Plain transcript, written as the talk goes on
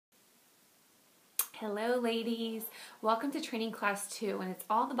Hello ladies, welcome to training class 2, and it's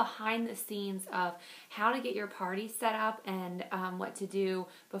all the behind the scenes of how to get your party set up and what to do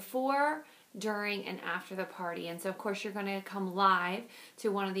before, during, and after the party. And so of course you're going to come live to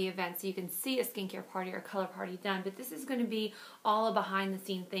one of the events so you can see a skincare party or a color party done, but this is going to be all the behind the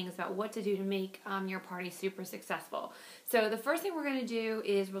scene things about what to do to make your party super successful. So the first thing we're going to do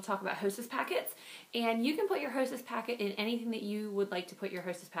is we'll talk about hostess packets, and you can put your hostess packet in anything that you would like to put your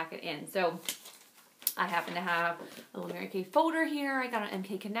hostess packet in. So I happen to have a little Mary Kay folder here. I got an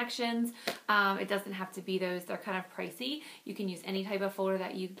MK Connections. It doesn't have to be those. They're kind of pricey. You can use any type of folder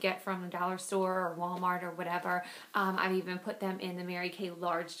that you get from a dollar store or Walmart or whatever. I've even put them in the Mary Kay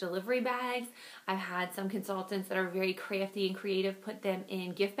large delivery bags. I've had some consultants that are very crafty and creative put them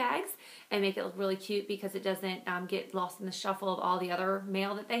in gift bags and make it look really cute because it doesn't get lost in the shuffle of all the other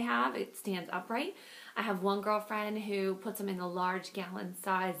mail that they have. It stands upright. I have one girlfriend who puts them in the large gallon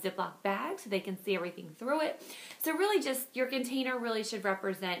size Ziploc bag so they can see everything through it. So really just your container really should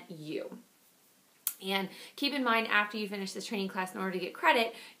represent you. And keep in mind, after you finish this training class, in order to get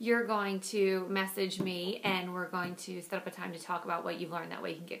credit, you're going to message me and we're going to set up a time to talk about what you've learned. That way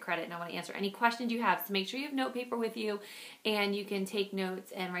you can get credit, and I want to answer any questions you have. So make sure you have note paper with you and you can take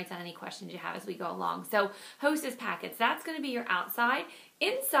notes and write down any questions you have as we go along. So hostess packets, that's going to be your outside.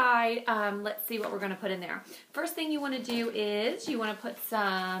 Inside, let's see what we're going to put in there. First thing you want to do is you want to put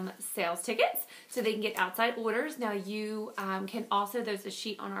some sales tickets so they can get outside orders. Now you can also, there's a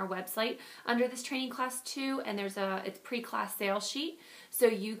sheet on our website under this training class 2, and it's pre-class sales sheet. So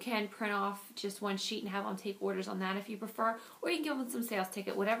you can print off just one sheet and have them take orders on that if you prefer, or you can give them some sales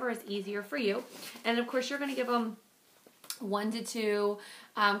ticket, whatever is easier for you. And of course you're going to give them 1 to 2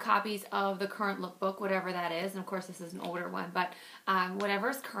 copies of the current lookbook, whatever that is. And of course this is an older one, but whatever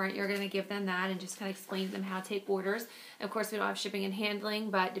is current, you're going to give them that and just kind of explain to them how to take orders. And of course we don't have shipping and handling,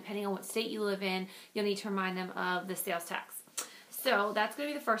 but depending on what state you live in, you'll need to remind them of the sales tax. So that's going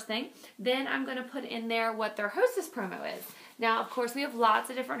to be the first thing. Then I'm going to put in there what their hostess promo is. Now, of course, we have lots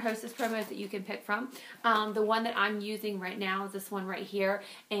of different hostess promos that you can pick from. The one that I'm using right now is this one right here,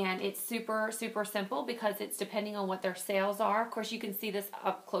 and it's super, super simple because it's depending on what their sales are. Of course, you can see this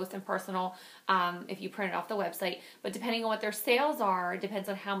up close and personal if you print it off the website, but depending on what their sales are, it depends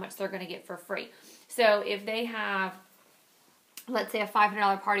on how much they're going to get for free. So if they have, let's say, a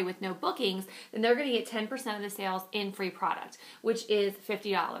 $500 party with no bookings, then they're going to get 10% of the sales in free product, which is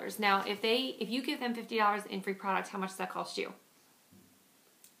 $50. Now, if you give them $50 in free product, how much does that cost you?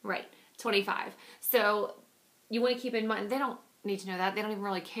 Right, $25. So you want to keep in mind, they don't need to know that. They don't even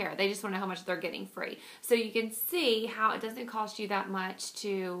really care. They just want to know how much they're getting free. So you can see how it doesn't cost you that much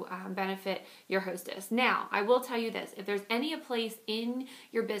to benefit your hostess. Now, I will tell you this. If there's any place in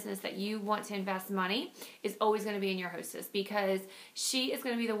your business that you want to invest money, it's always going to be in your hostess, because she is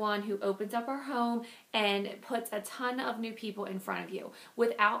going to be the one who opens up her home and puts a ton of new people in front of you.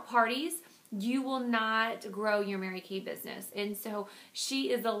 Without parties, you will not grow your Mary Kay business. And so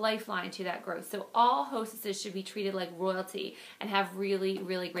she is the lifeline to that growth. So all hostesses should be treated like royalty and have really,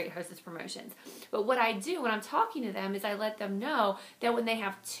 really great hostess promotions. But what I do when I'm talking to them is I let them know that when they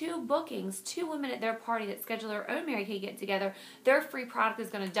have 2 bookings, 2 women at their party that schedule their own Mary Kay get together, their free product is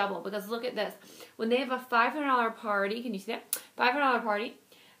going to double. Because look at this. When they have a $500 party, can you see that? $500 party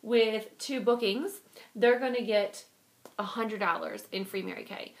with 2 bookings, they're going to get $100 in free Mary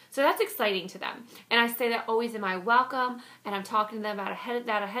Kay. So that's exciting to them. And I say that always in my welcome, and I'm talking to them about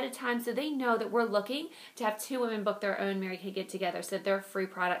that ahead of time so they know that we're looking to have 2 women book their own Mary Kay get together so that their free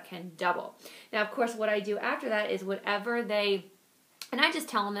product can double. Now, of course, what I do after that is whatever they, and I just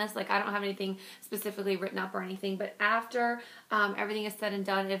tell them this, like I don't have anything specifically written up or anything, but after everything is said and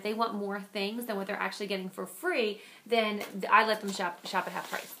done, if they want more things than what they're actually getting for free, then I let them shop at half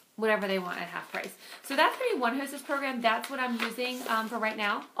price. Whatever they want at half price. So that's going to be one hostess program. That's what I'm using for right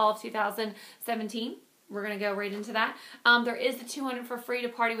now, all of 2017. We're going to go right into that. There is the 200 for free to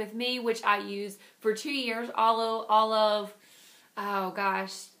party with me, which I use for 2 years, all of, oh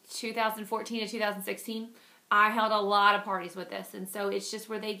gosh, 2014 to 2016. I held a lot of parties with this, and so it's just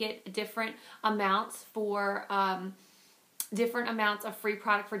where they get different amounts for different amounts of free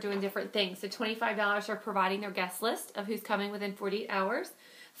product for doing different things. So $25 for providing their guest list of who's coming within 48 hours.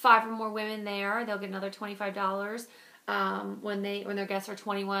 5 or more women there, they'll get another $25 when their guests are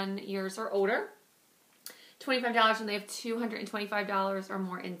 21 years or older. $25 when they have $225 or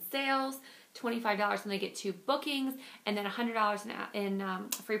more in sales. $25 when they get 2 bookings, and then $100 in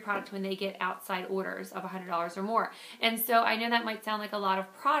free product when they get outside orders of $100 or more. And so I know that might sound like a lot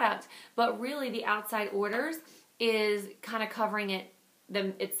of product, but really the outside orders is kind of covering it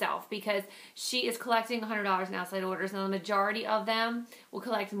them itself, because she is collecting $100 in outside orders. Now, the majority of them will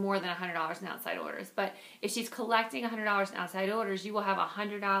collect more than $100 in outside orders. But if she's collecting $100 in outside orders, you will have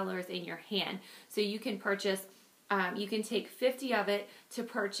 $100 in your hand. So you can purchase, you can take 50 of it to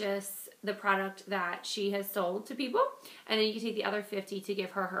purchase the product that she has sold to people, and then you can take the other 50 to give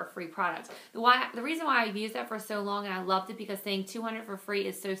her free product. The reason why I've used that for so long, and I loved it, because saying $200 for free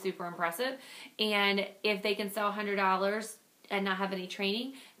is so super impressive. And if they can sell $100 and not have any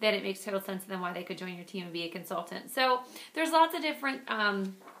training, then it makes total sense to them why they could join your team and be a consultant. So there's lots of different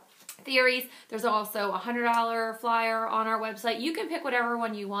theories. There's also a $100 flyer on our website. You can pick whatever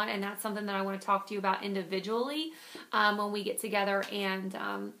one you want, and that's something that I want to talk to you about individually when we get together and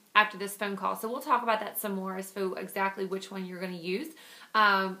after this phone call. So we'll talk about that some more as to exactly which one you're going to use.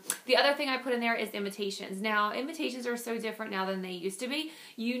 The other thing I put in there is invitations. Now, invitations are so different now than they used to be.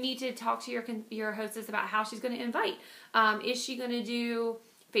 You need to talk to your hostess about how she's going to invite. Is she going to do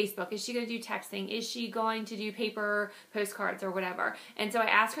Facebook? Is she going to do texting? Is she going to do paper postcards or whatever? And so I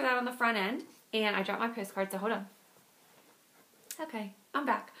asked her that on the front end, and I dropped my postcard, so hold on. Okay, I'm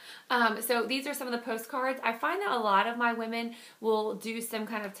back. So these are some of the postcards. I find that a lot of my women will do some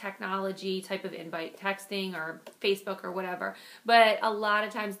kind of technology type of invite, texting or Facebook or whatever, but a lot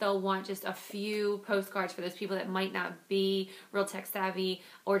of times they'll want just a few postcards for those people that might not be real tech savvy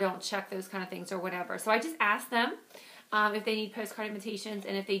or don't check those kind of things or whatever. So I just ask them if they need postcard invitations,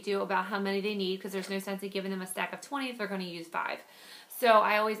 and if they do, about how many they need, because there's no sense in giving them a stack of 20 if they're going to use 5. So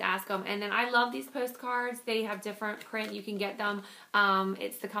I always ask them. And then I love these postcards. They have different print. You can get them.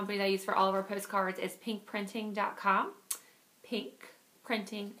 It's the company that I use for all of our postcards. It's pinkprinting.com.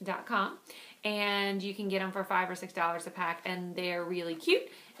 Pinkprinting.com. And you can get them for $5 or $6 a pack, and they're really cute.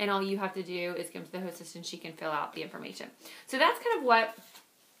 And all you have to do is give them to the hostess, and she can fill out the information. So that's kind of what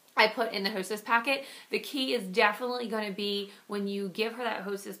I put in the hostess packet. The key is definitely going to be, when you give her that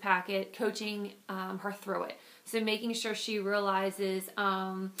hostess packet, coaching her through it. So making sure she realizes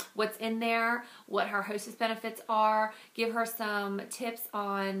what's in there, what her hostess benefits are, give her some tips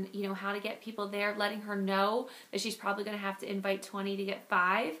on, how to get people there, letting her know that she's probably going to have to invite 20 to get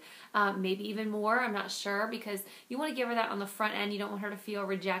 5, maybe even more. I'm not sure, because you want to give her that on the front end. You don't want her to feel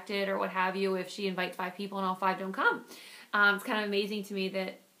rejected or what have you if she invites 5 people and all 5 don't come. It's kind of amazing to me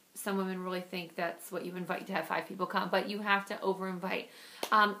that some women really think that's what you invite to have 5 people come, but you have to over-invite.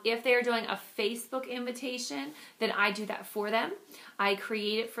 If they're doing a Facebook invitation, then I do that for them. I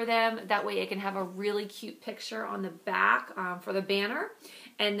create it for them. That way it can have a really cute picture on the back for the banner.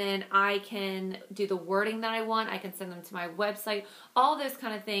 And then I can do the wording that I want. I can send them to my website. All those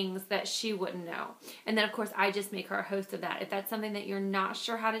kind of things that she wouldn't know. And then, of course, I just make her a host of that. If that's something that you're not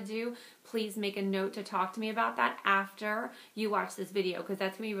sure how to do, please make a note to talk to me about that after you watch this video, because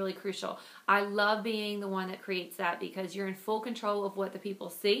that's going to be really crucial. I love being the one that creates that, because you're in full control of what the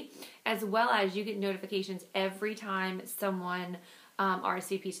people see, as well as you get notifications every time someone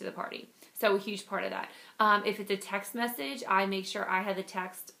RSVPs to the party. So a huge part of that. If it's a text message, I make sure I have the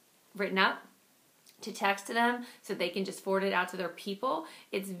text written up to text to them so they can just forward it out to their people.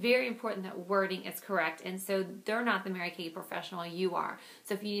 It's very important that wording is correct, and so they're not the Mary Kay professional, you are.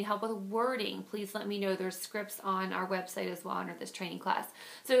 So if you need help with wording, please let me know. There's scripts on our website as well under this training class.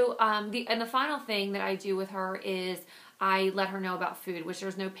 So the final thing that I do with her is I let her know about food, which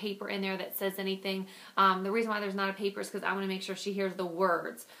there's no paper in there that says anything. The reason why there's not a paper is because I want to make sure she hears the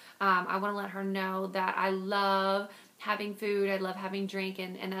words. I want to let her know that I love having food, I love having drink,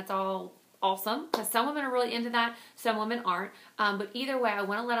 and that's all awesome, because some women are really into that, some women aren't. But either way, I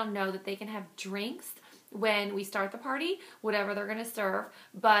want to let them know that they can have drinks when we start the party, whatever they're going to serve.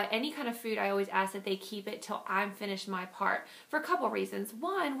 But any kind of food, I always ask that they keep it till I'm finished my part, for a couple reasons.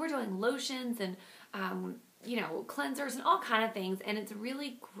 One, we're doing lotions and cleansers and all kind of things, and it's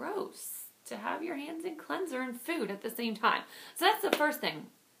really gross to have your hands in cleanser and food at the same time. So that's the first thing.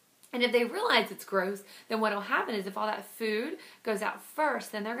 And if they realize it's gross, then what will happen is if all that food goes out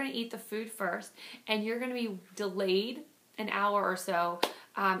first, then they're going to eat the food first, and you're going to be delayed an hour or so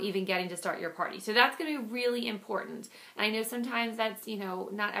even getting to start your party. So that's going to be really important. And I know sometimes that's,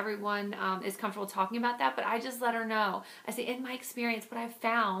 not everyone is comfortable talking about that, but I just let her know. I say, in my experience, what I've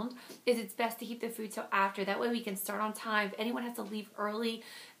found is it's best to keep the food till after. That way we can start on time. If anyone has to leave early,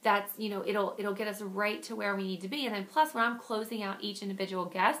 that's, it'll get us right to where we need to be. And then plus, when I'm closing out each individual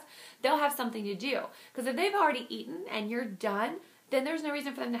guest, they'll have something to do. Because if they've already eaten and you're done, then there's no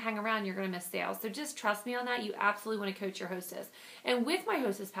reason for them to hang around. You're going to miss sales. So just trust me on that. You absolutely want to coach your hostess. And with my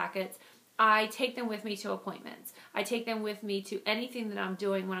hostess packets, I take them with me to appointments. I take them with me to anything that I'm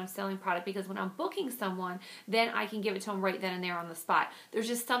doing when I'm selling product, because when I'm booking someone, then I can give it to them right then and there on the spot. There's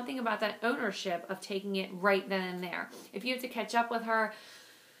just something about that ownership of taking it right then and there. If you have to catch up with her,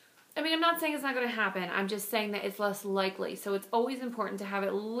 I mean, I'm not saying it's not going to happen. I'm just saying that it's less likely. So it's always important to have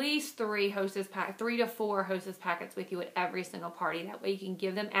at least 3 to 4 hostess packets with you at every single party. That way you can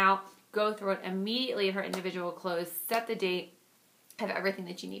give them out, go through it immediately at her individual close, set the date, have everything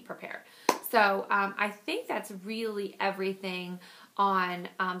that you need prepared. So I think that's really everything on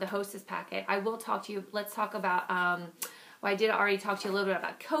the hostess packet. I will talk to you. Let's talk about, well, I did already talk to you a little bit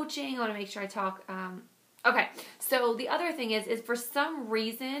about coaching. I want to make sure I talk. Okay, so the other thing is for some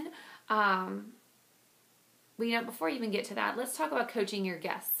reason, well, you know, before I even get to that, let's talk about coaching your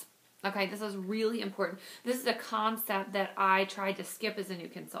guests. Okay, this is really important. This is a concept that I tried to skip as a new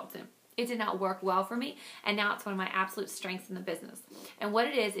consultant. It did not work well for me, and now it's one of my absolute strengths in the business. And what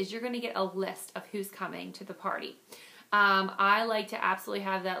it is you're going to get a list of who's coming to the party. I like to absolutely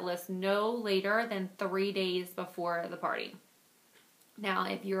have that list no later than 3 days before the party. Now,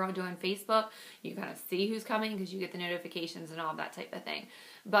 if you're doing Facebook, you kind of see who's coming because you get the notifications and all that type of thing.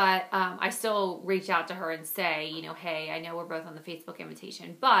 But I still reach out to her and say, you know, hey, I know we're both on the Facebook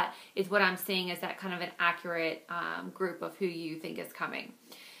invitation, but it's what I'm seeing is that kind of an accurate group of who you think is coming.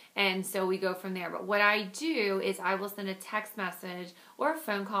 And so we go from there. But what I do is I will send a text message or a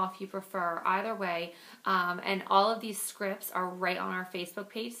phone call if you prefer, either way. And all of these scripts are right on our Facebook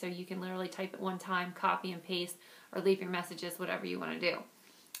page, so you can literally type it one time, copy and paste, or leave your messages, whatever you want to do.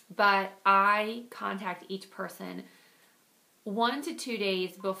 But I contact each person 1 to 2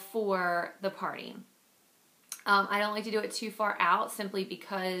 days before the party. I don't like to do it too far out simply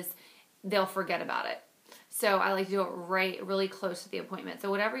because they'll forget about it. So I like to do it really close to the appointment. So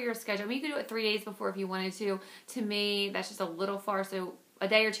whatever your schedule, I mean, you could do it 3 days before if you wanted to. To me, that's just a little far, so a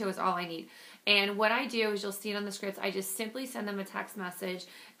day or two is all I need. And what I do is, you'll see it on the scripts, I just simply send them a text message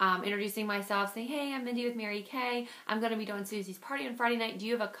introducing myself, saying, hey, I'm Mindy with Mary Kay. I'm going to be doing Susie's party on Friday night. Do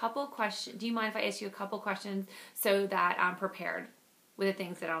you have a couple questions? Do you mind if I ask you a couple questions so that I'm prepared with the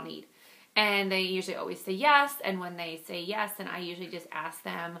things that I'll need? And they usually always say yes. And when they say yes, then I usually just ask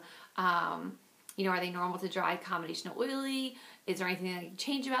them, you know, are they normal to dry, combination of oily? Is there anything that can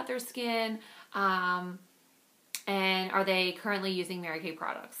change about their skin? And are they currently using Mary Kay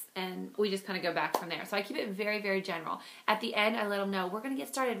products? And we just kind of go back from there. So I keep it very, very general. At the end, I let them know, we're going to get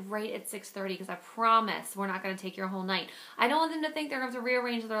started right at 6:30 because I promise we're not going to take your whole night. I don't want them to think they're going to have to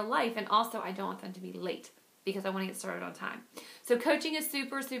rearrange their life. And also, I don't want them to be late because I want to get started on time. So coaching is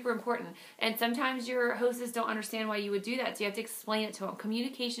super, super important. And sometimes your hostess don't understand why you would do that. So you have to explain it to them.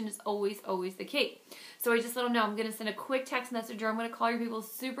 Communication is always, always the key. So I just let them know, I'm going to send a quick text message, or I'm going to call your people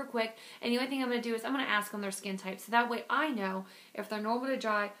super quick. And the only thing I'm going to do is I'm going to ask them their skin type. So that way I know if they're normal to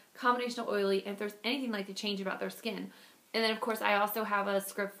dry, combination of oily, and if there's anything like to change about their skin. And then, of course, I also have a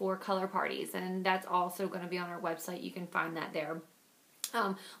script for color parties. And that's also going to be on our website. You can find that there.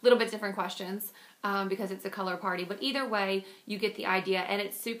 Little bit different questions because it's a color party, but either way, you get the idea, and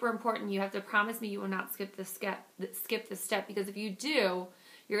it's super important. You have to promise me you will not skip this step, because if you do,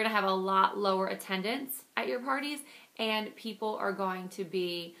 you're going to have a lot lower attendance at your parties, and people are going to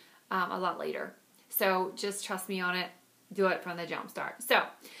be a lot later. So just trust me on it. Do it from the jump start. So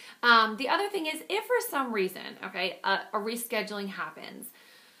the other thing is, if for some reason, okay, a rescheduling happens,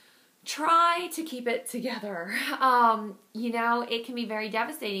 try to keep it together. You know, it can be very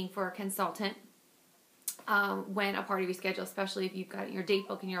devastating for a consultant when a party reschedules, especially if you've got your date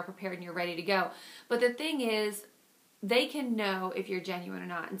book and you're prepared and you're ready to go. But the thing is, they can know if you're genuine or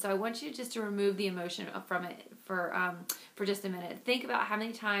not. And so I want you just to remove the emotion from it for just a minute. Think about how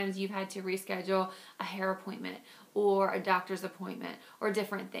many times you've had to reschedule a hair appointment or a doctor's appointment or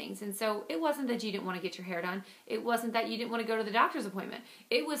different things. And so it wasn't that you didn't want to get your hair done. It wasn't that you didn't want to go to the doctor's appointment.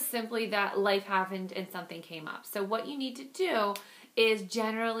 It was simply that life happened and something came up. So what you need to do is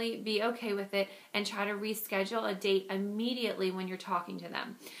generally be okay with it and try to reschedule a date immediately when you're talking to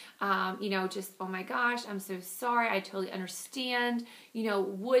them. You know, just, oh my gosh, I'm so sorry. I totally understand. You know,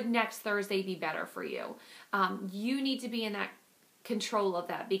 would next Thursday be better for you? You need to be in that control of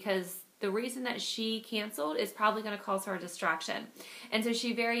that, because the reason that she canceled is probably going to cause her a distraction. And so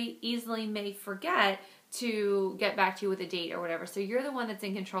she very easily may forget to get back to you with a date or whatever. So you're the one that's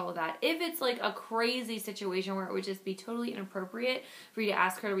in control of that. If it's like a crazy situation where it would just be totally inappropriate for you to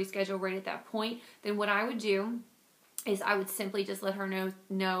ask her to reschedule right at that point, then what I would do is I would simply just let her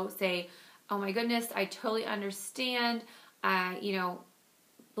know, say, oh my goodness, I totally understand, you know,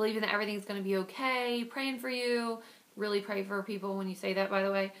 believing that everything's going to be okay, praying for you, really pray for people when you say that, by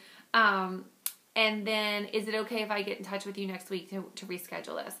the way. And then, is it okay if I get in touch with you next week to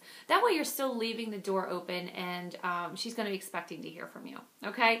reschedule this? That way you're still leaving the door open, and she's going to be expecting to hear from you,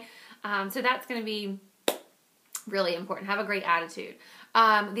 okay? So that's going to be really important. Have a great attitude.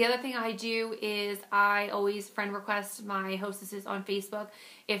 The other thing I do is I always friend request my hostesses on Facebook.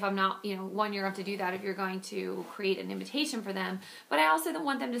 If I'm not, you're going to have to do that if you're going to create an invitation for them. But I also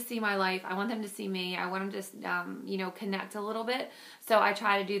want them to see my life. I want them to see me. I want them to, connect a little bit. So I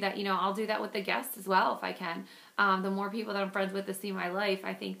try to do that. I'll do that with the guests as well if I can. The more people that I'm friends with to see my life,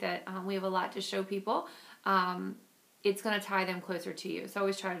 I think that we have a lot to show people. It's going to tie them closer to you. So I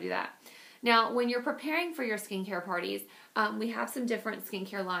always try to do that. Now, when you're preparing for your skincare parties, we have some different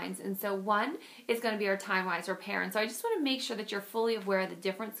skincare lines. And so one is going to be our Time-Wise Repair. And so I just want to make sure that you're fully aware of the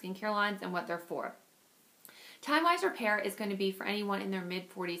different skincare lines and what they're for. Time-Wise Repair is going to be for anyone in their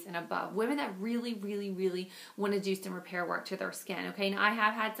mid-40s and above. Women that really, really, really want to do some repair work to their skin. Okay, and I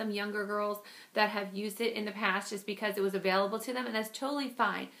have had some younger girls that have used it in the past just because it was available to them, and that's totally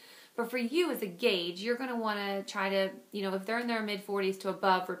fine. But for you as a gauge, you're going to want to try to, if they're in their mid-40s to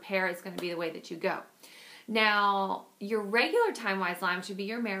above, repair is going to be the way that you go. Now, your regular Time-Wise line, which would be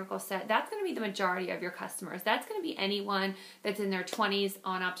your Miracle Set, that's going to be the majority of your customers. That's going to be anyone that's in their 20s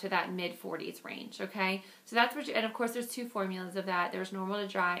on up to that mid-40s range, okay? So that's what and of course, there's two formulas of that. There's normal to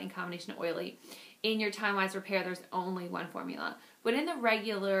dry and combination oily. In your Time-Wise Repair, there's only one formula. But in the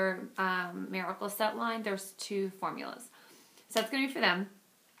regular Miracle Set line, there's two formulas. So that's going to be for them.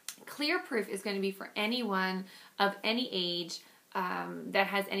 Clear Proof is going to be for anyone of any age that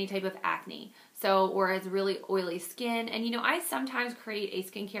has any type of acne, or has really oily skin. And I sometimes create a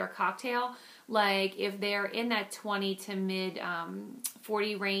skincare cocktail, like if they're in that 20 to mid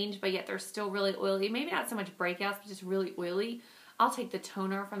 40 range, but yet they're still really oily, maybe not so much breakouts, but just really oily. I'll take the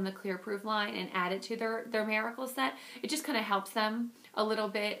toner from the Clear Proof line and add it to their Miracle Set. It just kind of helps them a little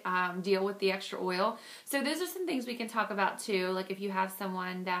bit deal with the extra oil. So those are some things we can talk about too. Like if you have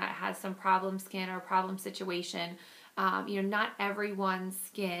someone that has some problem skin or problem situation, not everyone's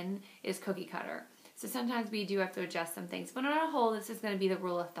skin is cookie cutter. So sometimes we do have to adjust some things. But on a whole, this is going to be the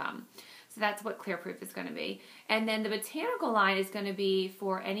rule of thumb. So that's what Clear Proof is going to be. And then the Botanical line is going to be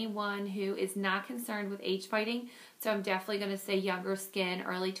for anyone who is not concerned with age fighting. So I'm definitely going to say younger skin,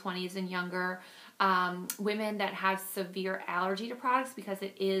 early 20s and younger. Women that have severe allergy to products, because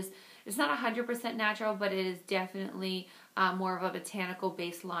it's not 100% natural, but it is definitely more of a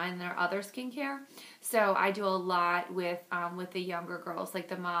botanical-based line than our other skincare. So I do a lot with the younger girls, like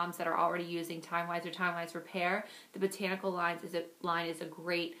the moms that are already using Time-Wise or Time-Wise Repair. The Botanical line is a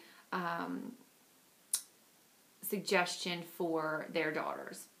great suggestion for their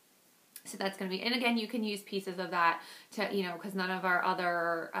daughters. So that's going to be, and again, you can use pieces of that to, because none of our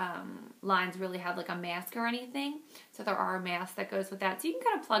other lines really have like a mask or anything. So there are a mask that goes with that. So you can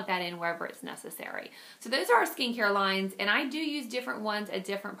kind of plug that in wherever it's necessary. So those are our skincare lines, and I do use different ones at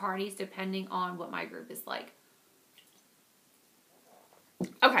different parties depending on what my group is like.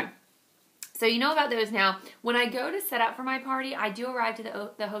 Okay. So you know about those now. When I go to set up for my party, I do arrive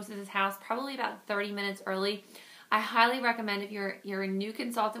to the hostess's house probably about 30 minutes early. I highly recommend, if you're a new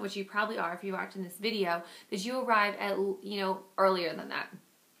consultant, which you probably are if you watched in this video, that you arrive at earlier than that.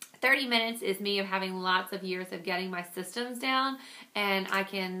 30 minutes is me of having lots of years of getting my systems down, and I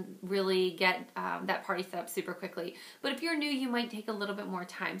can really get that party set up super quickly. But if you're new, you might take a little bit more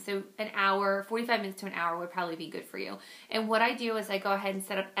time. So an hour, 45 minutes to an hour would probably be good for you. And what I do is I go ahead and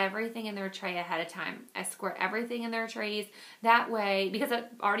set up everything in their tray ahead of time. I squirt everything in their trays. That way, because I've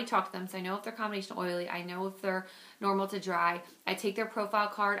already talked to them, so I know if they're combination oily, I know if they're normal to dry. I take their profile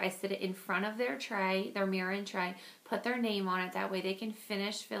card, I sit it in front of their tray, their mirror-in tray, put their name on it. That way they can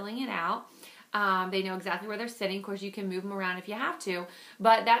finish filling it out. They know exactly where they're sitting. Of course, you can move them around if you have to,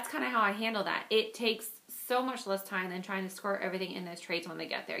 but that's kind of how I handle that. It takes so much less time than trying to squirt everything in those trays when they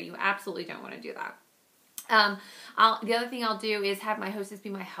get there. You absolutely don't want to do that. The other thing I'll do is have my hostess be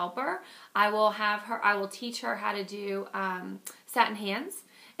my helper. I will teach her how to do satin hands.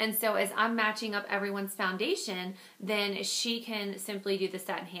 And so as I'm matching up everyone's foundation, then she can simply do the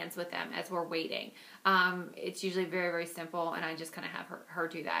satin hands with them as we're waiting. It's usually very, very simple, and I just kind of have her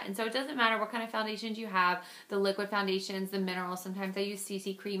do that. And so it doesn't matter what kind of foundations you have, the liquid foundations, the minerals. Sometimes I use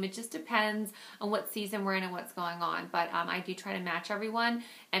CC cream. It just depends on what season we're in and what's going on. But I do try to match everyone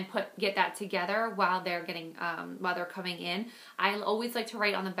and get that together while they're coming in. I always like to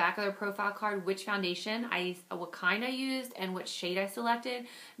write on the back of their profile card which foundation what kind I used and which shade I selected.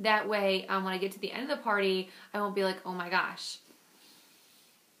 That way, when I get to the end of the party, I won't be like, oh my gosh,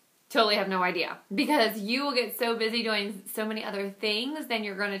 totally have no idea. Because you will get so busy doing so many other things, then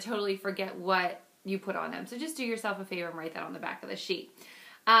you're going to totally forget what you put on them. So just do yourself a favor and write that on the back of the sheet.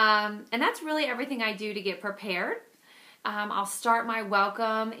 And that's really everything I do to get prepared. I'll start my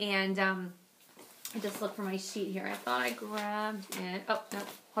welcome, and I just look for my sheet here. I thought I grabbed it. Oh, no.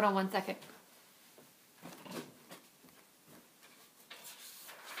 Hold on one second.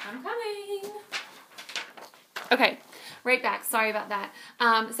 I'm coming. Okay, right back. Sorry about that.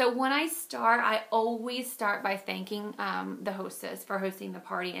 So when I start, I always start by thanking the hostess for hosting the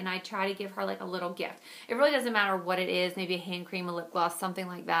party, and I try to give her like a little gift. It really doesn't matter what it is, maybe a hand cream, a lip gloss, something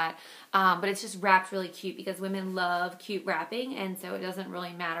like that. But it's just wrapped really cute because women love cute wrapping, and so it doesn't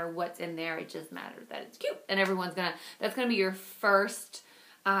really matter what's in there. It just matters that it's cute, and that's gonna be your first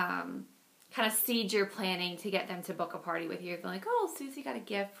kind of seed you're planning to get them to book a party with you. They're like, oh, Susie got a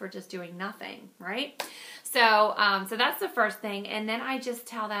gift for just doing nothing, right? So that's the first thing. And then I just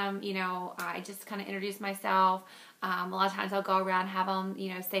tell them, I just kind of introduce myself. A lot of times I'll go around, have them,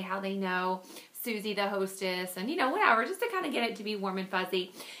 say how they know Susie, the hostess, and, whatever, just to kind of get it to be warm and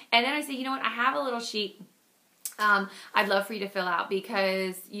fuzzy. And then I say, I have a little sheet I'd love for you to fill out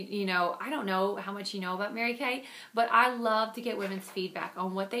because, I don't know how much you know about Mary Kay, but I love to get women's feedback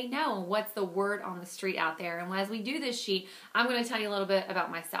on what they know and what's the word on the street out there. And as we do this sheet, I'm going to tell you a little bit about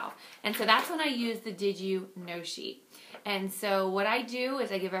myself. And so that's when I use the Did You Know sheet. And so what I do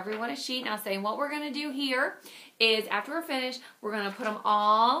is I give everyone a sheet, and I'll say, what we're going to do here is after we're finished, we're going to put them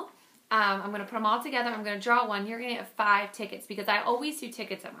all I'm going to put them all together. I'm going to draw one. You're going to get 5 tickets because I always do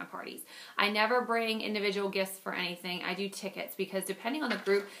tickets at my parties. I never bring individual gifts for anything. I do tickets because depending on the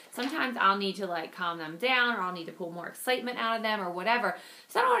group, sometimes I'll need to like calm them down, or I'll need to pull more excitement out of them or whatever.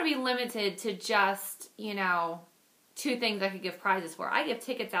 So I don't want to be limited to just, 2 things I could give prizes for. I give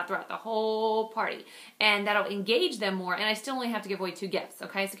tickets out throughout the whole party, and that'll engage them more, and I still only have to give away 2 gifts,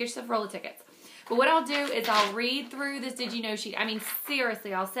 okay? So get yourself a roll of tickets. But what I'll do is I'll read through this Did You Know sheet. I mean,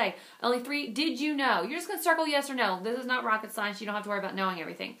 seriously, I'll say, only 3 Did You Know. You're just going to circle yes or no. This is not rocket science. You don't have to worry about knowing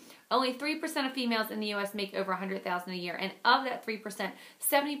everything. Only 3% of females in the U.S. make over $100,000 a year. And of that 3%,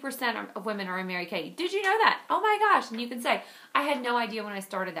 70% of women are in Mary Kay. Did you know that? Oh my gosh. And you can say, I had no idea when I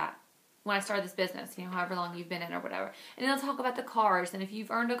started that. When I started this business, however long you've been in or whatever. And they'll talk about the cars, and if you've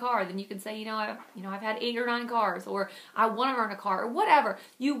earned a car, then you can say, I've had 8 or 9 cars, or I want to earn a car, or whatever.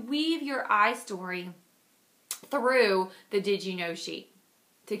 You weave your I story through the Did You Know sheet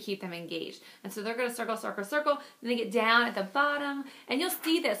to keep them engaged. And so they're going to circle, circle, circle, and they get down at the bottom, and you'll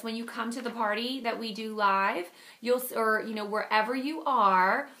see this when you come to the party that we do live, or wherever you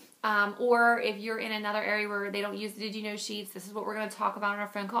are. Or if you're in another area where they don't use the Did You Know sheets, this is what we're going to talk about in our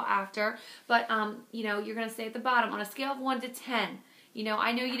phone call after. But, you're going to say at the bottom, on a scale of 1 to 10,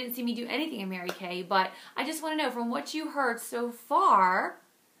 I know you didn't see me do anything in Mary Kay, but I just want to know, from what you heard so far,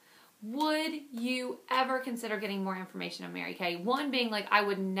 would you ever consider getting more information on Mary Kay? 1 being like, I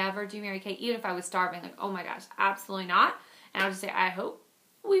would never do Mary Kay, even if I was starving. Like, oh my gosh, absolutely not. And I'll just say, I hope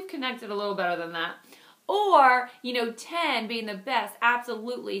we've connected a little better than that. Or, 10 being the best,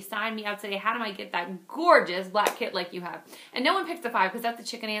 absolutely, sign me up today. How do I get that gorgeous black kit like you have? And no one picks the 5 because that's the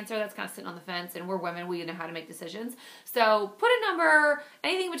chicken answer. That's kind of sitting on the fence, and we're women. We know how to make decisions. So put a number,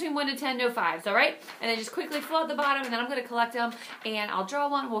 anything between 1 to 10, no 5s, all right? And then just quickly fill out the bottom, and then I'm going to collect them, and I'll draw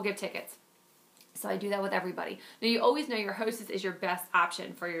one, and we'll give tickets. So I do that with everybody. Now, you always know your hostess is your best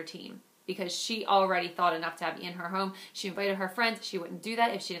option for your team, because she already thought enough to have you in her home. She invited her friends. She wouldn't do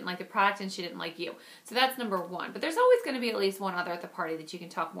that if she didn't like the product and she didn't like you. So that's number 1. But there's always going to be at least one other at the party that you can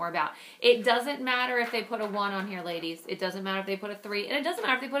talk more about. It doesn't matter if they put a 1 on here, ladies. It doesn't matter if they put a 3. And it doesn't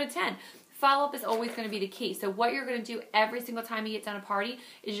matter if they put a 10. Follow-up is always going to be the key. So what you're going to do every single time you get done a party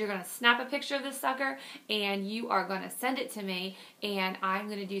is you're going to snap a picture of this sucker, and you are going to send it to me, and I'm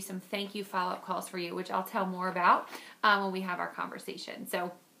going to do some thank you follow-up calls for you, which I'll tell more about when we have our conversation.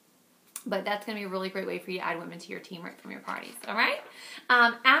 But that's going to be a really great way for you to add women to your team right from your parties, all right?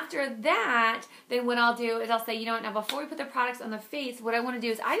 After that, then what I'll do is I'll say, now before we put the products on the face, what I want to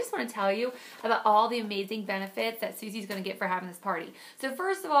do is I just want to tell you about all the amazing benefits that Susie's going to get for having this party. So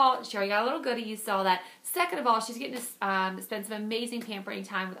first of all, she already got a little goodie, you saw that. Second of all, she's getting to spend some amazing pampering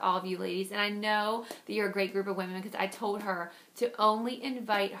time with all of you ladies, and I know that you're a great group of women because I told her to only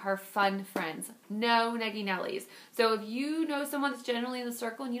invite her fun friends. No neggy nellies. So if you know someone that's generally in the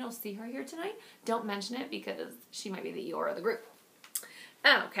circle and you don't see her here tonight, don't mention it because she might be the Eeyore of the group.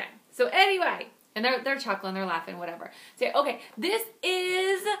 Okay. So anyway, and they're chuckling, they're laughing, whatever. So, okay, this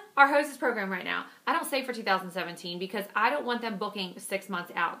is our hostess program right now. I don't say for 2017 because I don't want them booking 6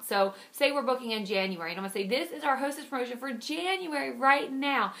 months out. So say we're booking in January, and I'm going to say this is our hostess promotion for January right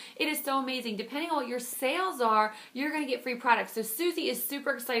now. It is so amazing. Depending on what your sales are, you're going to get free products. So Susie is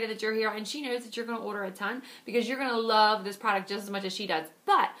super excited that you're here, and she knows that you're going to order a ton because you're going to love this product just as much as she does.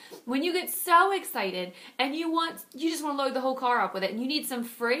 But when you get so excited and you just want to load the whole car up with it, and you need some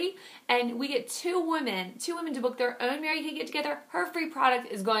free, and we get two women to book their own Mary Kay get together, her free product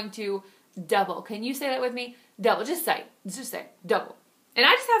is going to double. Can you say that with me? Double. Just say double. And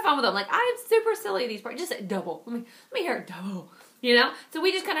I just have fun with them. Like, I am super silly at these parts. Just say double. Let me hear it double. You know? So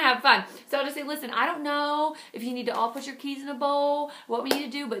we just kind of have fun. So I'll just say, listen, I don't know if you need to all put your keys in a bowl, what we need to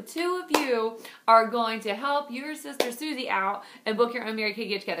do, but two of you are going to help your sister Susie out and book your own Mary Kay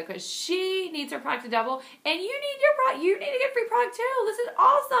get together because she needs her product to double, and you need your product. You need to get free product too. This is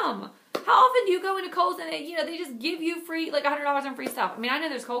awesome. How often do you go into Kohl's and they just give you free, like $100 in free stuff? I mean, I know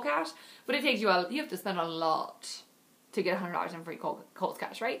there's Kohl cash, but it takes you you have to spend a lot to get $100 in free Kohl's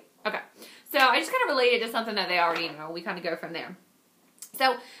cash, right? Okay. So I just kind of related to something that they already know. We kind of go from there.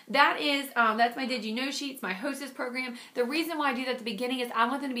 So that's my Did You Know sheets, my hostess program. The reason why I do that at the beginning is I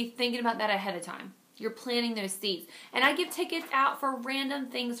want them to be thinking about that ahead of time. You're planning those seats. And I give tickets out for random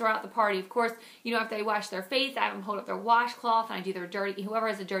things throughout the party. Of course, after they wash their face, I have them hold up their washcloth and I do their dirty, whoever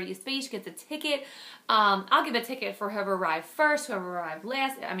has the dirtiest face gets a ticket. I'll give a ticket for whoever arrived first, whoever arrived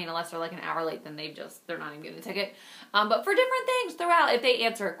last. I mean, unless they're like an hour late, then they're not even getting a ticket. But for different things throughout, if they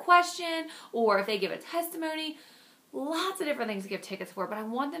answer a question or if they give a testimony, lots of different things to give tickets for, but I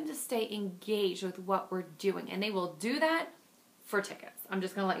want them to stay engaged with what we're doing, and they will do that for tickets. I'm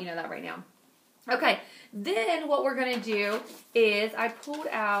just going to let you know that right now. Okay, then what we're going to do is I pulled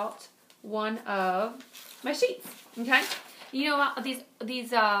out one of my sheets, okay? These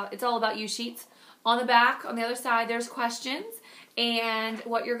It's All About You sheets. On the back, on the other side, there's questions, and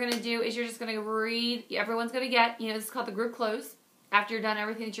what you're going to do is you're just going to read, everyone's going to get, this is called the group close, after you're done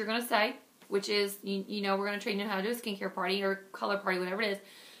everything that you're going to say, which is, we're going to train you how to do a skincare party or color party, whatever it is.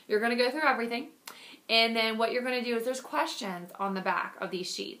 You're going to go through everything. And then what you're going to do is there's questions on the back of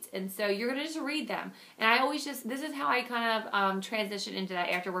these sheets. And so you're going to just read them. And I always this is how I kind of transition into that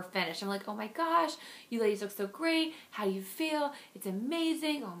after we're finished. I'm like, oh my gosh, you ladies look so great. How do you feel? It's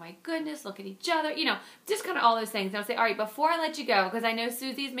amazing. Oh my goodness, look at each other. Just kind of all those things. And I'll say, all right, before I let you go, because I know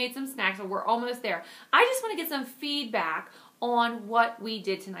Susie's made some snacks, but we're almost there. I just want to get some feedback on what we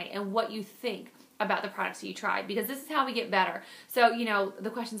did tonight and what you think about the products that you tried, because this is how we get better. So, the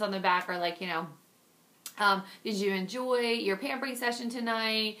questions on the back are like, did you enjoy your pampering session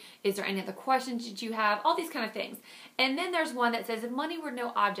tonight? Is there any other questions that you have? All these kind of things. And then there's one that says, if money were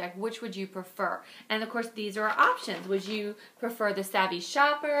no object, which would you prefer? And of course, these are our options. Would you prefer the savvy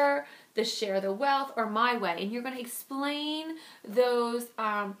shopper, the share the wealth, or my way? And you're going to explain those,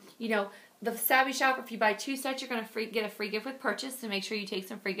 the savvy shopper, if you buy 2 sets, you're going to get a free gift with purchase, so make sure you take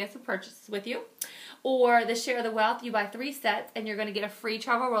some free gifts with purchase with you. Or the share the wealth, you buy 3 sets, and you're going to get a free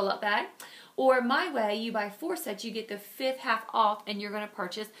travel roll-up bag. Or my way, you buy 4 sets, you get the 5th half off, and you're going to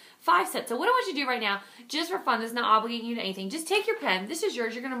purchase 5 sets. So what I want you to do right now, just for fun, this is not obligating you to anything, just take your pen. This is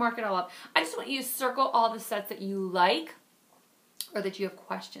yours. You're going to mark it all up. I just want you to circle all the sets that you like or that you have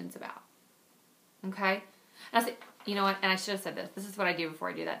questions about. Okay? And I say, you know what, and I should have said this. This is what I do before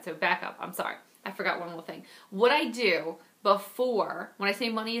I do that. So back up. I'm sorry. I forgot one little thing. What I do before, when I say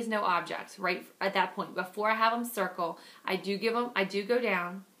money is no object, right at that point, before I have them circle, I do go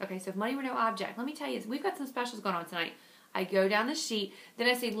down. Okay, so if money were no object, let me tell you, we've got some specials going on tonight. I go down the sheet, then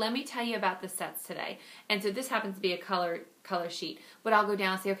I say, let me tell you about the sets today. And so this happens to be a color sheet. But I'll go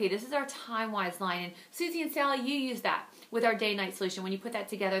down and say, okay, this is our time-wise line. And Susie and Sally, you use that with our day-night solution. When you put that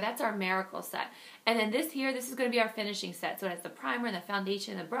together, that's our miracle set. And then this is going to be our finishing set. So it has the primer, the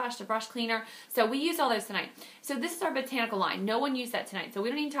foundation, the brush cleaner. So we use all those tonight. So this is our botanical line. No one used that tonight, so we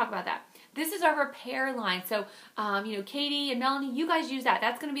don't even talk about that. This is our repair line. So, Katie and Melanie, you guys use that.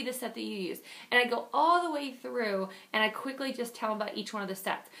 That's going to be the set that you use. And I go all the way through, and I quickly just tell them about each one of the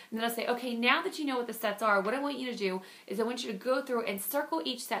sets. And then I'll say, okay, now that you know what the sets are, what I want you to do is I want you to go through and circle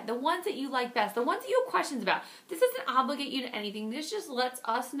each set, the ones that you like best, the ones that you have questions about. This doesn't obligate you to anything. This just lets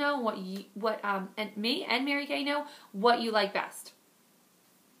us know and me and Mary Kay know what you like best.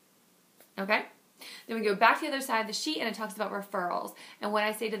 Okay? Then we go back to the other side of the sheet, and it talks about referrals. And what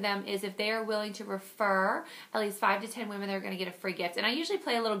I say to them is if they are willing to refer at least 5 to 10 women, they're going to get a free gift. And I usually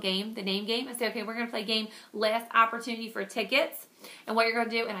play a little game, the name game. I say, okay, we're going to play a game, last opportunity for tickets. And what you're going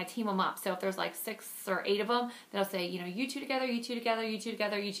to do, and I team them up. So if there's like 6 or 8 of them, then I'll say, you 2 together, you 2 together, you 2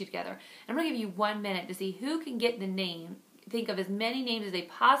 together, you 2 together. And I'm going to give you 1 minute to see who can get the name. Think of as many names as they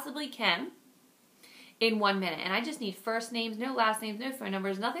possibly can. in 1 minute. And I just need first names, no last names, no phone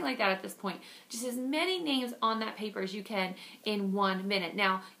numbers, nothing like that at this point. Just as many names on that paper as you can in 1 minute.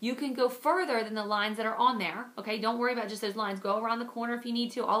 Now, you can go further than the lines that are on there, okay? Don't worry about just those lines. Go around the corner if you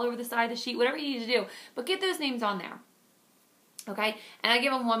need to, all over the side of the sheet, whatever you need to do. But get those names on there, okay? And I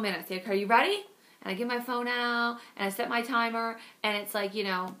give them 1 minute. Say, okay, are you ready? And I get my phone out, and I set my timer, and it's like,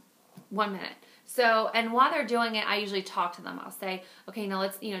 1 minute. So, and while they're doing it, I usually talk to them. I'll say, okay, now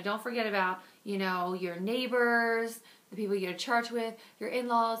let's, don't forget about, your neighbors, the people you go to church with, your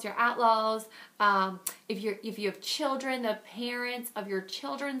in-laws, your outlaws, if you have children, the parents of your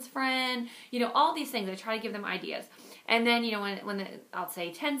children's friend, all these things. I try to give them ideas. And then, I'll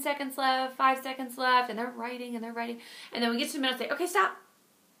say 10 seconds left, 5 seconds left, and they're writing, and then we get to the minute, I'll say, okay, stop.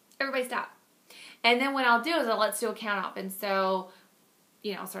 Everybody stop. And then what I'll do is let's do a count up. And so,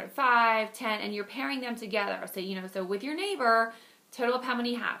 I'll start at 5, 10, and you're pairing them together. So, so with your neighbor, total of how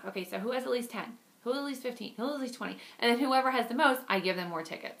many you have. Okay, so who has at least 10? Who has at least 15? Who has at least 20? And then whoever has the most, I give them more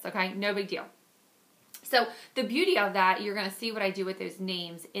tickets. Okay, no big deal. So the beauty of that, you're going to see what I do with those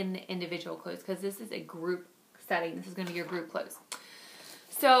names in the individual close, because this is a group setting. This is going to be your group close.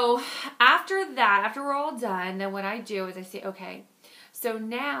 So after that, after we're all done, then what I do is I say, okay, so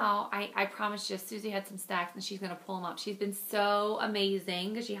now I promised you Susie had some snacks and she's going to pull them up. She's been so amazing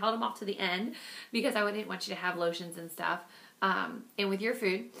because she held them off to the end because I didn't want you to have lotions and stuff in with your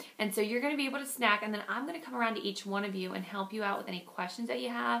food. And so you're going to be able to snack, and then I'm going to come around to each one of you and help you out with any questions that you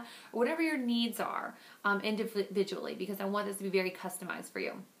have or whatever your needs are individually, because I want this to be very customized for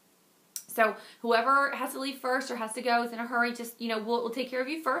you. So whoever has to leave first or has to go is in a hurry, just, we'll take care of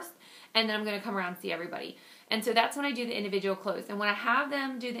you first, and then I'm going to come around and see everybody. And so that's when I do the individual close. And when I have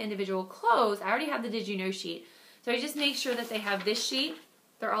them do the individual close, I already have the Did You Know sheet. So I just make sure that they have this sheet,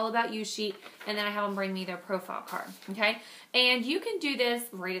 their All About You sheet, and then I have them bring me their profile card, okay? And you can do this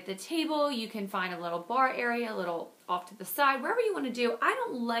right at the table. You can find a little bar area, a little off to the side, wherever you want to do. I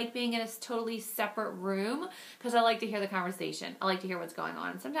don't like being in a totally separate room because I like to hear the conversation. I like to hear what's going on.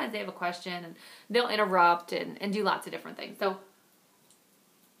 And sometimes they have a question and they'll interrupt and do lots of different things. So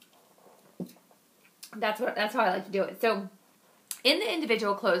that's how I like to do it. So in the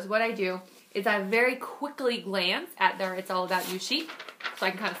individual close, what I do is I very quickly glance at their It's All About You sheet, so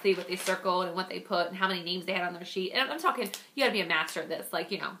I can kind of see what they circled and what they put and how many names they had on their sheet. And I'm talking, you got to be a master at this,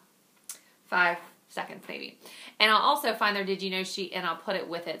 5 seconds maybe. And I'll also find their Did You Know sheet and I'll put it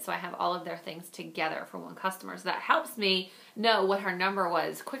with it, so I have all of their things together for one customer. So that helps me know what her number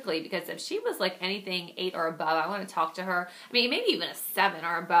was quickly, because if she was like anything 8 or above, I want to talk to her. I mean, maybe even a 7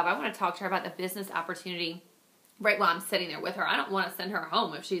 or above. I want to talk to her about the business opportunity right while I'm sitting there with her. I don't want to send her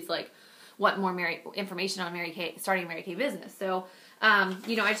home if she's like, want more information on Mary Kay, starting Mary Kay business. So, I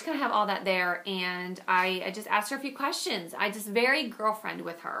just kind of have all that there, and I just ask her a few questions. I just very girlfriend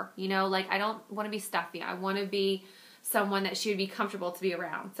with her, I don't want to be stuffy. I want to be someone that she would be comfortable to be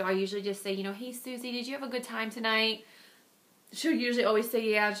around. So I usually just say, hey, Susie, did you have a good time tonight? She would usually always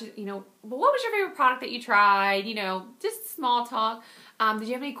say, yeah, well, what was your favorite product that you tried? Just small talk. Did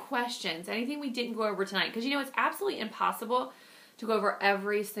you have any questions? Anything we didn't go over tonight? Because, it's absolutely impossible to go over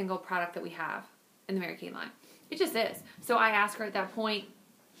every single product that we have in the Mary Kay line. It just is. So I ask her at that point.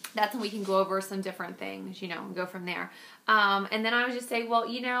 That's when we can go over some different things, and go from there. And then I would just say, well,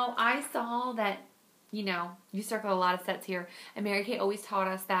 I saw that, you circle a lot of sets here. And Mary Kay always taught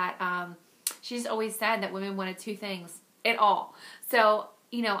us that she's always said that women wanted 2 things at all. So,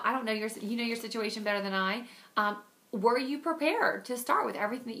 I don't know your situation better than I. Were you prepared to start with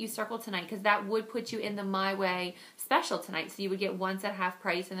everything that you circled tonight? Because that would put you in the My Way special tonight. So you would get 1 set half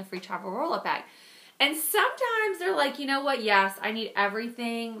price and a free travel roll-up bag. And sometimes they're like, you know what? Yes, I need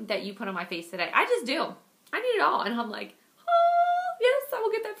everything that you put on my face today. I just do. I need it all. And I'm like, oh, yes, I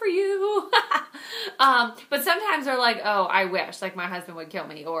will get that for you. But sometimes they're like, oh, I wish. Like my husband would kill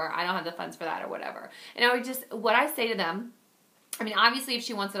me, or I don't have the funds for that, or whatever. And what I say to them, I mean, obviously if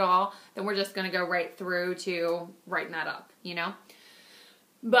she wants it all, then we're just going to go right through to writing that up,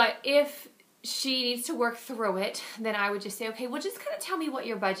 But if she needs to work through it, then I would just say, okay, well, just kind of tell me what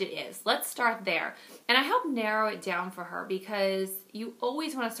your budget is. Let's start there. And I help narrow it down for her, because you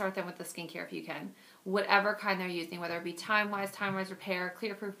always want to start them with the skincare if you can. Whatever kind they're using, whether it be time-wise repair,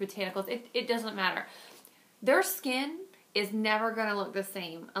 clear-proof botanicals, it doesn't matter. Their skin is never going to look the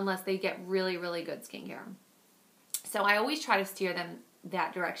same unless they get really, really good skincare. So I always try to steer them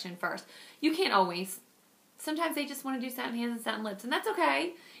that direction first. You can't always. Sometimes they just want to do satin hands and satin lips, and that's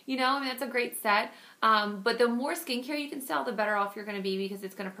okay. You know, I mean, that's a great set. But the more skincare you can sell, the better off you're going to be, because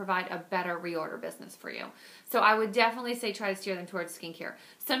it's going to provide a better reorder business for you. So I would definitely say try to steer them towards skincare.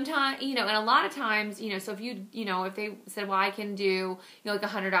 Sometimes, you know, and a lot of times, you know, so if you, you know, if they said, well, I can do, you know, like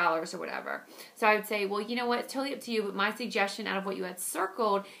 $100 or whatever. So I would say, well, you know what, it's totally up to you. But my suggestion out of what you had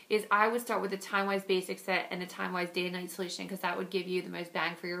circled is I would start with the Time-Wise Basic set and the Time-Wise Day and Night Solution, because that would give you the most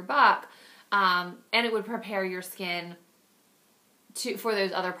bang for your buck. And it would prepare your skin for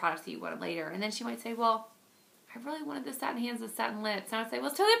those other products that you wanted later. And then she might say, well, I really wanted the satin hands, the satin lips. And I would say, well,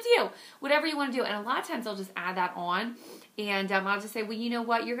 it's totally up to you. Whatever you want to do. And a lot of times I'll just add that on. And I'll just say, well, you know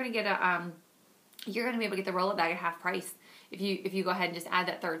what? You're going to get you're going to be able to get the roll-up bag at half price if you go ahead and just add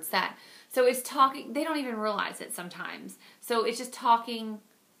that third set. So it's talking, they don't even realize it sometimes. So it's just talking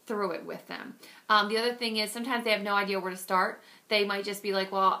through it with them. The other thing is sometimes they have no idea where to start. They might just be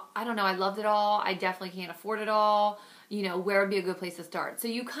like, well, I don't know, I loved it all. I definitely can't afford it all. You know, where would be a good place to start? So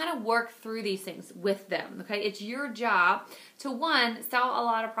you kind of work through these things with them, okay? It's your job to, one, sell a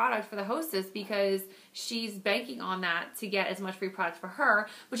lot of product for the hostess, because she's banking on that to get as much free product for her,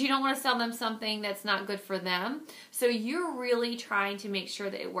 but you don't want to sell them something that's not good for them. So you're really trying to make sure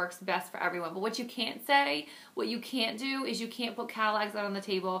that it works best for everyone. But what you can't say, what you can't do is you can't put catalogs out on the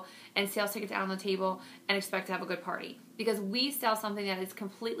table and sales tickets out on the table and expect to have a good party. Because we sell something that is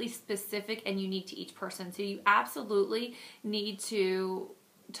completely specific and unique to each person. So you absolutely need to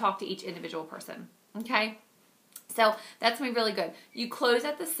talk to each individual person, okay? So that's going to be really good. You close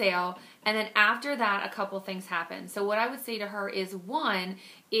at the sale, and then after that, a couple things happen. So what I would say to her is, one,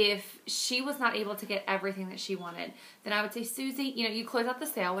 if she was not able to get everything that she wanted, then I would say, Susie, you know, you close out the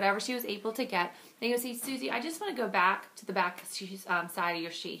sale, whatever she was able to get. Then you would say, Susie, I just want to go back to the back side of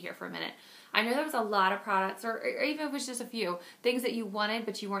your sheet here for a minute. I know there was a lot of products, or even if it was just a few, things that you wanted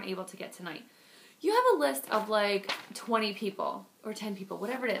but you weren't able to get tonight. You have a list of like 20 people or 10 people,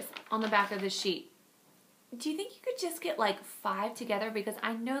 whatever it is, on the back of this sheet. Do you think you could just get like 5 together? Because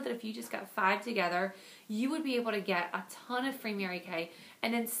I know that if you just got 5 together, you would be able to get a ton of free Mary Kay.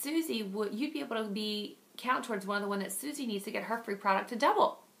 And then Susie, you'd be able to count towards one of the ones that Susie needs to get her free product to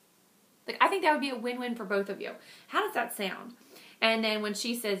double. Like, I think that would be a win-win for both of you. How does that sound? And then when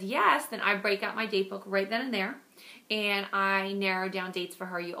she says yes, then I break out my date book right then and there, and I narrow down dates for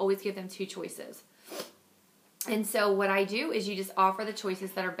her. You always give them 2 choices. And so what I do is you just offer the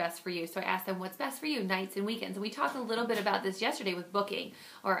choices that are best for you. So I ask them, what's best for you, nights and weekends? And we talked a little bit about this yesterday with booking,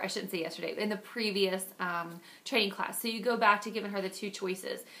 or I shouldn't say yesterday, in the previous training class. So you go back to giving her the 2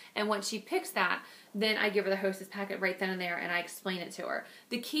 choices. And once she picks that, then I give her the hostess packet right then and there, and I explain it to her.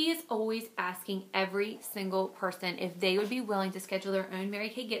 The key is always asking every single person if they would be willing to schedule their own Mary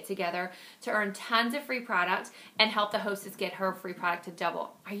Kay get-together to earn tons of free product and help the hostess get her free product to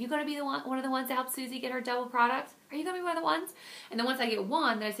double. Are you going to be the one of the ones to help Susie get her double product? Are you going to be one of the ones? And then once I get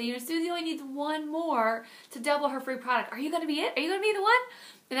one, then I say, you know, Susie only needs 1 more to double her free product. Are you going to be it? Are you going to be the one?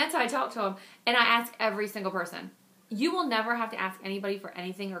 And that's how I talk to them. And I ask every single person. You will never have to ask anybody for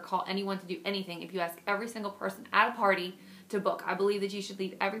anything or call anyone to do anything if you ask every single person at a party to book. I believe that you should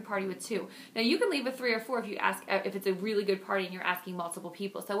leave every party with 2. Now, you can leave with 3 or 4 if it's a really good party and you're asking multiple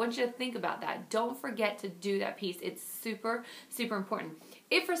people. So I want you to think about that. Don't forget to do that piece. It's super, super important.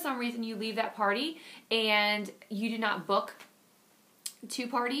 If for some reason you leave that party and you do not book 2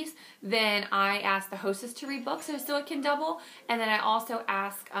 parties, then I ask the hostess to rebook so it can double. And then I also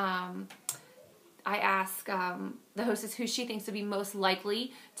ask the hostess who she thinks would be most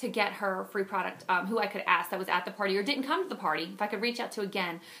likely to get her free product, who I could ask that was at the party or didn't come to the party, if I could reach out to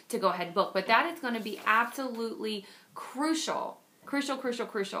again to go ahead and book. But that is going to be absolutely crucial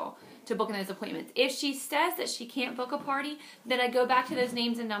to booking those appointments. If she says that she can't book a party, then I go back to those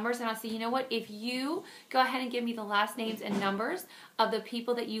names and numbers and I'll say, you know what, if you go ahead and give me the last names and numbers of the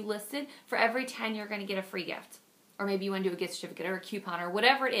people that you listed, for every 10 you're going to get a free gift. Or maybe you want to do a gift certificate or a coupon or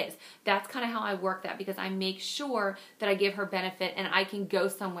whatever it is. That's kind of how I work that, because I make sure that I give her benefit and I can go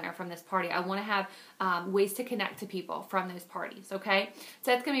somewhere from this party. I want to have ways to connect to people from those parties, okay?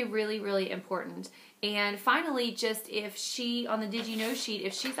 So that's going to be really, really important. And finally, just if she, on the Did You Know sheet,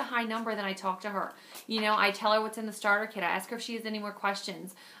 if she's a high number, then I talk to her. You know, I tell her what's in the starter kit. I ask her if she has any more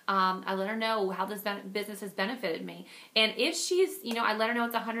questions. I let her know how this business has benefited me. And if she's, you know, I let her know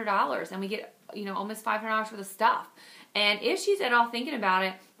it's $100 and we get, you know, almost $500 worth of stuff. And if she's at all thinking about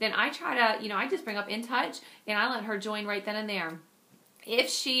it, then I try to, you know, I just bring up In Touch and I let her join right then and there. If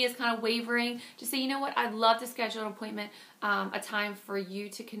she is kind of wavering, just say, you know what, I'd love to schedule an appointment, a time for you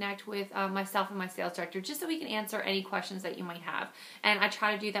to connect with myself and my sales director, just so we can answer any questions that you might have. And I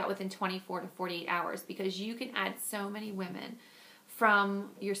try to do that within 24 to 48 hours, because you can add so many women from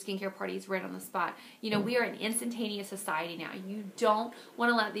your skincare parties right on the spot. You know, we are an instantaneous society now. You don't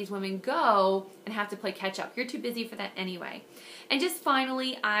want to let these women go and have to play catch up. You're too busy for that anyway. And just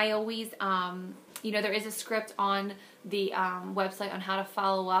finally, I always, you know, there is a script on the website on how to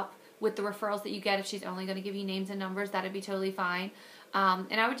follow up with the referrals that you get. If she's only going to give you names and numbers, that'd be totally fine.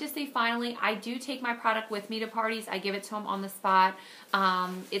 And I would just say, finally, I do take my product with me to parties. I give it to them on the spot.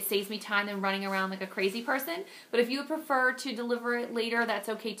 It saves me time than running around like a crazy person. But if you would prefer to deliver it later, that's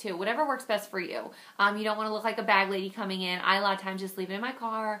okay too. Whatever works best for you. You don't want to look like a bag lady coming in. I a lot of times just leave it in my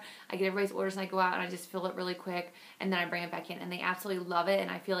car. I get everybody's orders and I go out and I just fill it really quick and then I bring it back in. And they absolutely love it.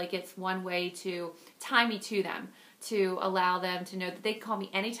 And I feel like it's one way to tie me to them, to allow them to know that they can call me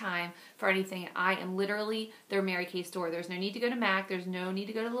anytime for anything. I am literally their Mary Kay store. There's no need to go to MAC. There's no need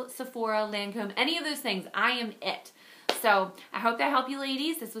to go to Sephora, Lancome, any of those things. I am it. So I hope that helped you,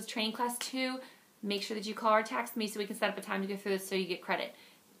 ladies. This was training class 2. Make sure that you call or text me so we can set up a time to go through this so you get credit.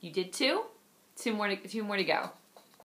 You did 2? 2 more to go.